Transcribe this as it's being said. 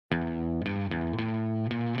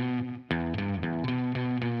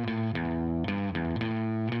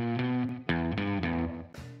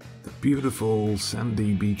beautiful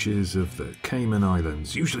sandy beaches of the Cayman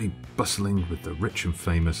Islands, usually bustling with the rich and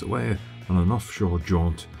famous, away on an offshore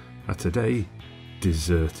jaunt, are today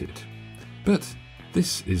deserted. But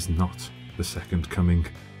this is not the second coming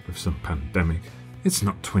of some pandemic. It's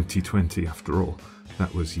not 2020 after all.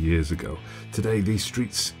 That was years ago. Today these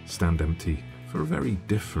streets stand empty for a very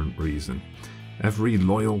different reason. Every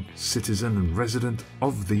loyal citizen and resident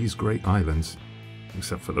of these great islands,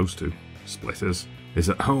 except for those two splitters, is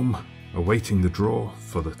at home awaiting the draw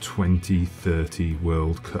for the 2030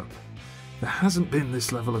 World Cup. There hasn't been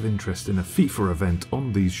this level of interest in a FIFA event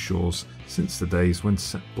on these shores since the days when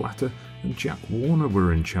Sepp Blatter and Jack Warner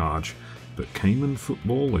were in charge, but Cayman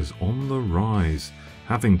football is on the rise,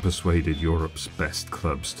 having persuaded Europe's best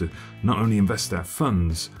clubs to not only invest their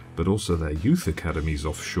funds, but also their youth academies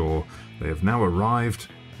offshore. They have now arrived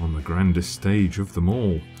on the grandest stage of them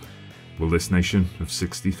all. Will this nation of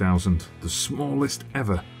 60,000, the smallest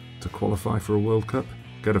ever to qualify for a World Cup,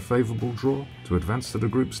 get a favourable draw to advance to the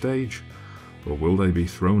group stage? Or will they be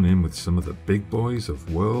thrown in with some of the big boys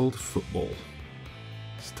of world football?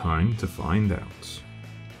 It's time to find out.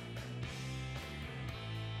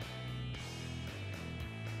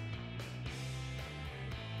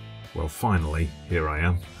 Well, finally, here I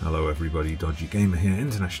am. Hello everybody, Dodgy Gamer here,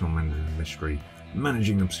 international manager of mystery,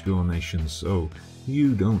 managing obscure nations so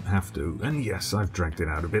you don't have to. And yes, I've dragged it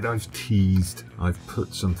out a bit, I've teased, I've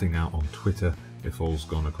put something out on Twitter, if all's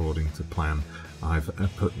gone according to plan. I've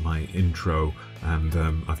put my intro and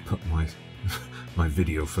I've put my my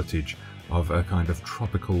video footage of a kind of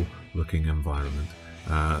tropical looking environment.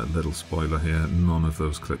 Little spoiler here, none of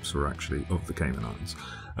those clips were actually of the Cayman Islands.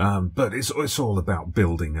 But it's all about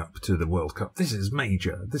building up to the World Cup. This is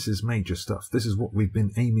major stuff. This is what we've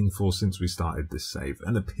been aiming for since we started this save.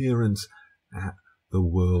 An appearance at the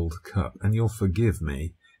World Cup. And you'll forgive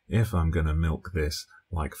me if I'm going to milk this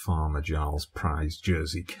like Farmer Giles' prize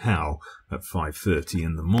Jersey cow at 5:30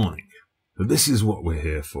 in the morning. But this is what we're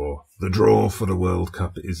here for. The draw for the World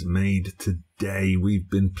Cup is made today. We've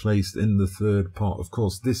been placed in the third pot. Of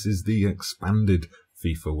course, this is the expanded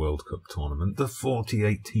FIFA World Cup tournament, the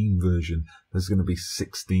 48-team version. There's going to be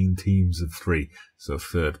 16 teams of 3, so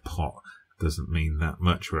third pot doesn't mean that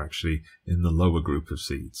much. We're actually in the lower group of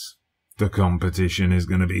seeds. The competition is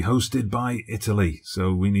going to be hosted by Italy,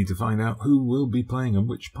 so we need to find out who will be playing and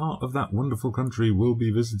which part of that wonderful country will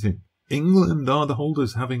be visiting. England are the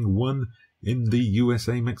holders, having won in the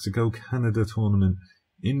USA-Mexico-Canada tournament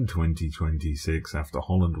in 2026 after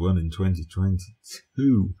Holland won in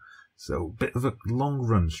 2022. So a bit of a long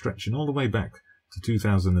run, stretching all the way back to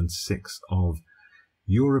 2006 of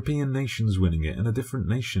European nations winning it, and a different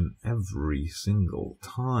nation every single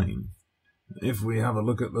time. If we have a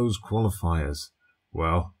look at those qualifiers,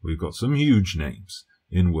 well, we've got some huge names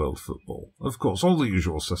in world football. Of course, all the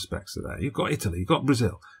usual suspects are there. You've got Italy, you've got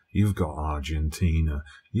Brazil, you've got Argentina,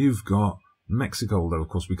 you've got Mexico, though of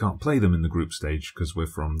course we can't play them in the group stage because we're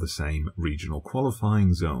from the same regional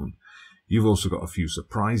qualifying zone. You've also got a few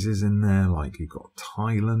surprises in there, like you've got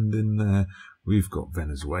Thailand in there, we've got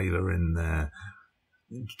Venezuela in there,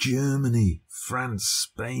 Germany, France,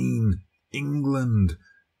 Spain, England.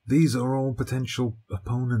 These are all potential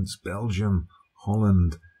opponents. Belgium,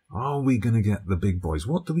 Holland. Are we going to get the big boys?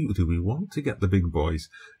 What do we want to get the big boys?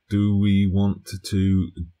 Do we want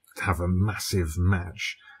to have a massive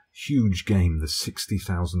match? Huge game, the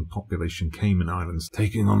 60,000 population Cayman Islands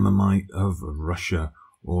taking on the might of Russia,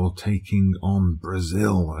 or taking on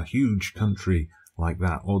Brazil, a huge country like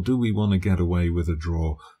that? Or do we want to get away with a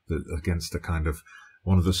draw against a kind of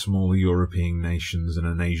one of the smaller European nations and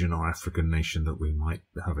an Asian or African nation that we might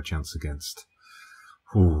have a chance against?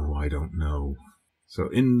 Oh, I don't know. So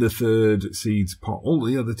in the third seeds pot, all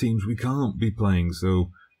the other teams we can't be playing, so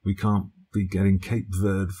we can't be getting Cape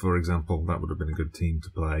Verde, for example. That would have been a good team to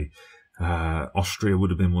play. Austria would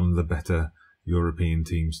have been one of the better European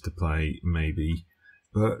teams to play, maybe.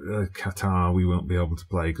 But Qatar we won't be able to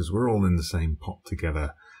play because we're all in the same pot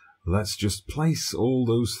together. Let's just place all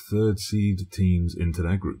those third seed teams into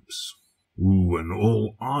their groups. Ooh, and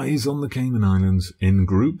all eyes on the Cayman Islands in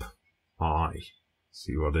Group I.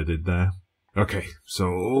 See what I did there? Okay, so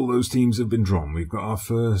all those teams have been drawn. We've got our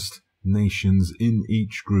first nations in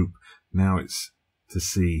each group. Now it's to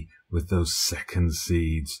see with those second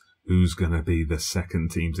seeds who's going to be the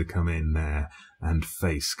second team to come in there and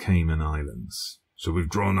face Cayman Islands. So we've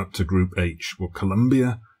drawn up to Group H. Well,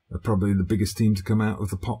 Colombia are probably the biggest team to come out of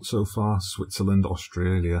the pot so far. Switzerland,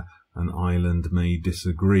 Australia and Ireland may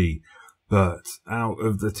disagree. But out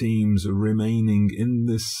of the teams remaining in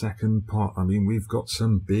this second pot, I mean, we've got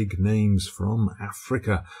some big names from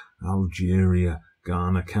Africa. Algeria,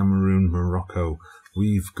 Ghana, Cameroon, Morocco.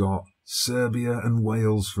 We've got Serbia and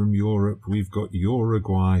Wales from Europe. We've got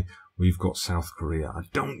Uruguay. We've got South Korea. I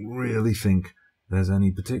don't really think there's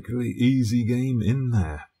any particularly easy game in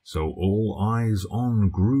there. So all eyes on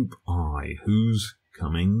Group I. Who's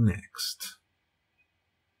coming next?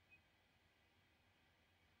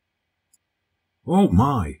 Oh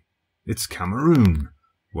my! It's Cameroon.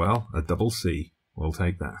 Well, a double C. We'll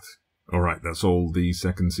take that. Alright, that's all the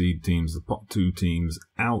second seed teams, the pot 2 teams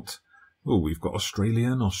out. Oh, we've got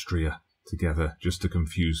Australia and Austria together, just to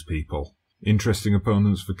confuse people. Interesting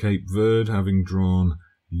opponents for Cape Verde, having drawn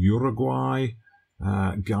Uruguay,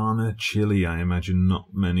 Ghana, Chile. I imagine not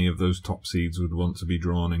many of those top seeds would want to be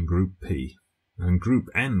drawn in Group P. And Group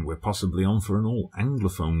N, we're possibly on for an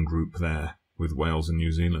all-Anglophone group there, with Wales and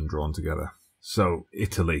New Zealand drawn together. So,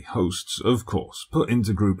 Italy, hosts, of course, put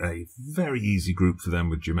into Group A. Very easy group for them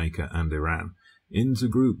with Jamaica and Iran. Into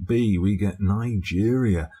Group B, we get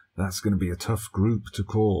Nigeria. That's going to be a tough group to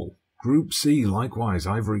call. Group C, likewise,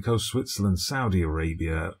 Ivory Coast, Switzerland, Saudi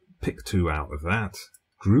Arabia. Pick 2 out of that.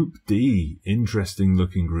 Group D, interesting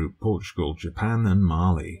looking group, Portugal, Japan and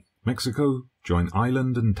Mali. Mexico, join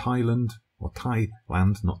Ireland and Thailand, or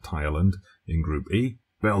Thailand, not Thailand, in Group E.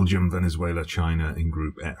 Belgium, Venezuela, China in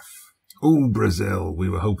Group F. Oh, Brazil. We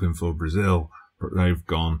were hoping for Brazil, but they've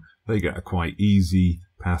gone. They get a quite easy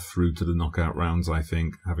path through to the knockout rounds, I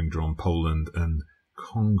think, having drawn Poland and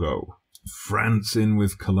Congo. France in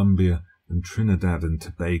with Colombia and Trinidad and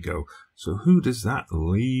Tobago. So who does that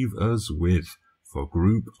leave us with for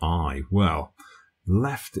Group I? Well,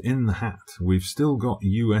 left in the hat, we've still got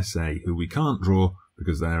USA, who we can't draw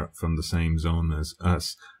because they're from the same zone as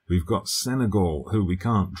us. We've got Senegal, who we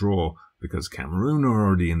can't draw because Cameroon are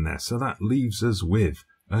already in there. So that leaves us with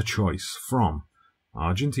a choice from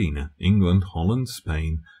Argentina, England, Holland,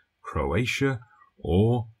 Spain, Croatia,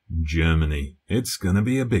 or Germany. It's going to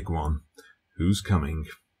be a big one. Who's coming?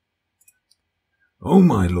 Oh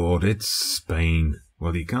my lord, it's Spain.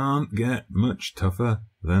 Well, you can't get much tougher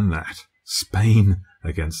than that. Spain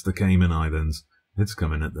against the Cayman Islands. It's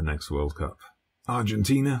coming at the next World Cup.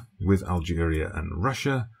 Argentina with Algeria and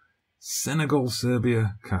Russia. Senegal,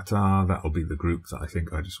 Serbia, Qatar. That'll be the group that I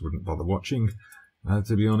think I just wouldn't bother watching,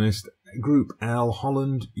 to be honest. Group L,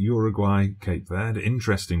 Holland, Uruguay, Cape Verde.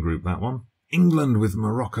 Interesting group, that one. England with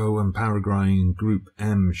Morocco and Paraguay in Group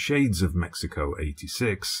M, shades of Mexico,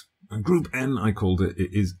 86. And Group N, I called it. It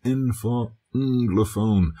is N for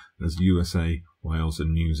Anglophone, as USA, Wales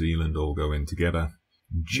and New Zealand all go in together.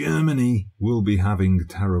 Germany will be having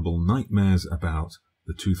terrible nightmares about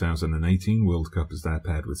the 2018 World Cup as they're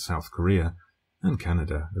paired with South Korea and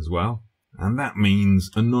Canada as well. And that means,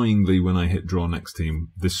 annoyingly, when I hit draw next team,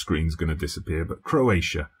 this screen's going to disappear, but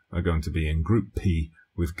Croatia are going to be in Group P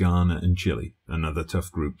with Ghana and Chile, another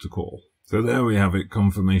tough group to call. So there we have it,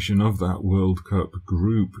 confirmation of that World Cup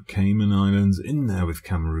group. Cayman Islands in there with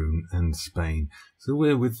Cameroon and Spain. So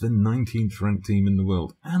we're with the 19th ranked team in the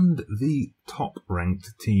world and the top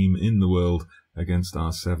ranked team in the world against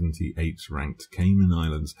our 78th ranked Cayman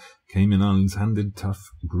Islands. Cayman Islands handed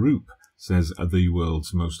tough group, says the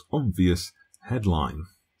world's most obvious headline.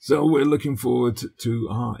 So we're looking forward to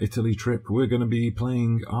our Italy trip. We're going to be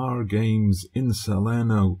playing our games in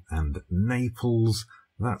Salerno and Naples.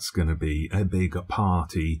 That's going to be a big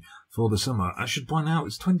party for the summer. I should point out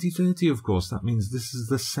it's 2030, of course. That means this is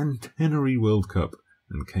the centenary World Cup,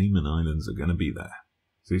 and Cayman Islands are going to be there.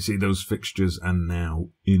 So you see those fixtures are now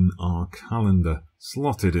in our calendar,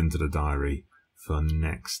 slotted into the diary for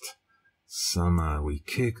next summer. We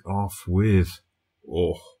kick off with,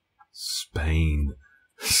 Spain.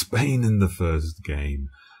 Spain in the first game.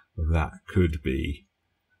 That could be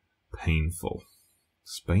painful.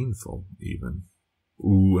 Spainful, even.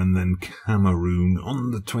 Ooh, and then Cameroon on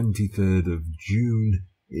the 23rd of June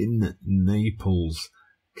in Naples.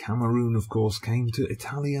 Cameroon, of course, came to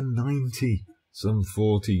Italia 90 some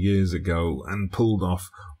 40 years ago and pulled off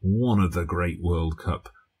one of the great World Cup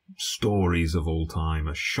stories of all time.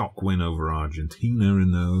 A shock win over Argentina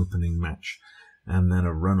in the opening match, and then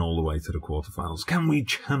a run all the way to the quarterfinals. Can we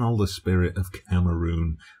channel the spirit of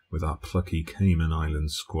Cameroon with our plucky Cayman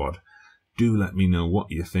Islands squad? Do let me know what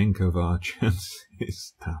you think of our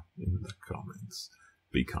chances down in the comments.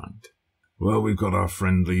 Be kind. Well, we've got our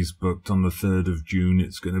friendlies booked on the 3rd of June.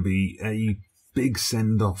 It's going to be a big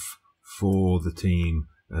send-off for the team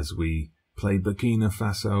as we play Burkina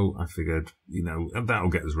Faso. I figured, that'll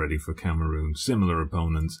get us ready for Cameroon. Similar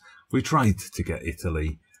opponents. We tried to get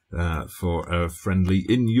Italy for a friendly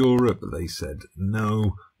in Europe. They said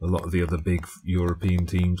no. A lot of the other big European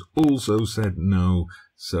teams also said no.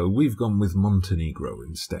 So we've gone with Montenegro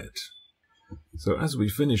instead. So as we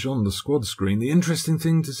finish on the squad screen, the interesting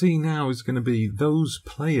thing to see now is going to be those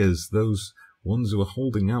players, those ones who are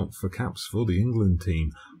holding out for caps for the England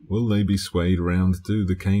team. Will they be swayed around to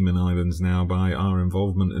the Cayman Islands now by our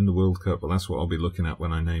involvement in the World Cup? Well, that's what I'll be looking at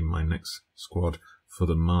when I name my next squad for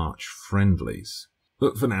the March friendlies.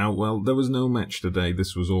 But for now, well, there was no match today.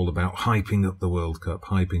 This was all about hyping up the World Cup,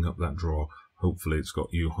 hyping up that draw. Hopefully it's got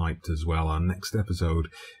you hyped as well. Our next episode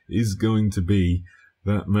is going to be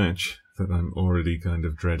that match that I'm already kind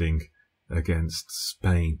of dreading against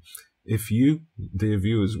Spain. If you, dear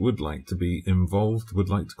viewers, would like to be involved, would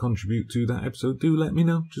like to contribute to that episode, do let me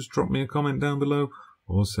know. Just drop me a comment down below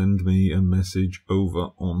or send me a message over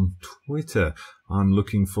on Twitter. I'm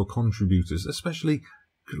looking for contributors, especially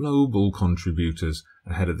global contributors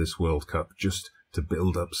ahead of this World Cup, just to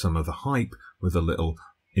build up some of the hype with a little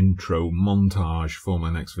intro montage for my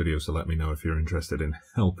next video. So let me know if you're interested in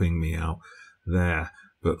helping me out there.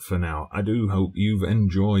 But for now, I do hope you've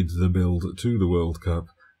enjoyed the build to the World Cup.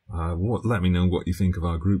 Let me know what you think of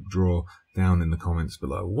our group draw down in the comments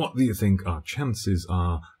below. What do you think our chances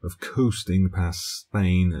are of coasting past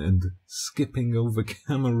Spain and skipping over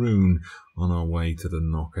Cameroon on our way to the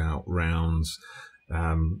knockout rounds?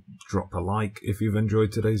 Drop a like if you've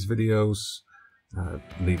enjoyed today's videos.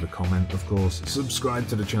 Leave a comment, of course. Subscribe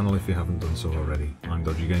to the channel if you haven't done so already. I'm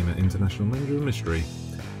Dodgy Gamer, International Manager of Mystery.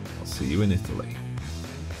 I'll see you in Italy.